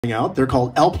out. They're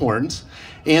called elk horns,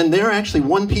 and they're actually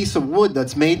one piece of wood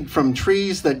that's made from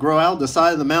trees that grow out the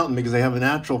side of the mountain because they have a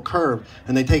natural curve,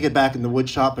 and they take it back in the wood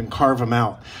shop and carve them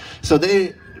out. So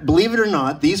they, believe it or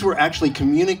not, these were actually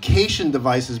communication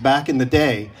devices back in the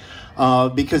day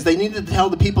because they needed to tell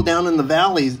the people down in the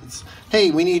valleys,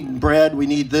 hey, we need bread, we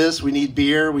need this, we need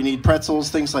beer, we need pretzels,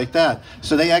 things like that.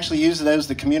 So they actually used those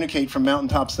to communicate from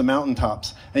mountaintops to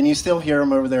mountaintops, and you still hear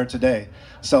them over there today.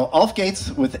 So Ulf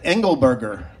Gates with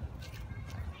Engelberger.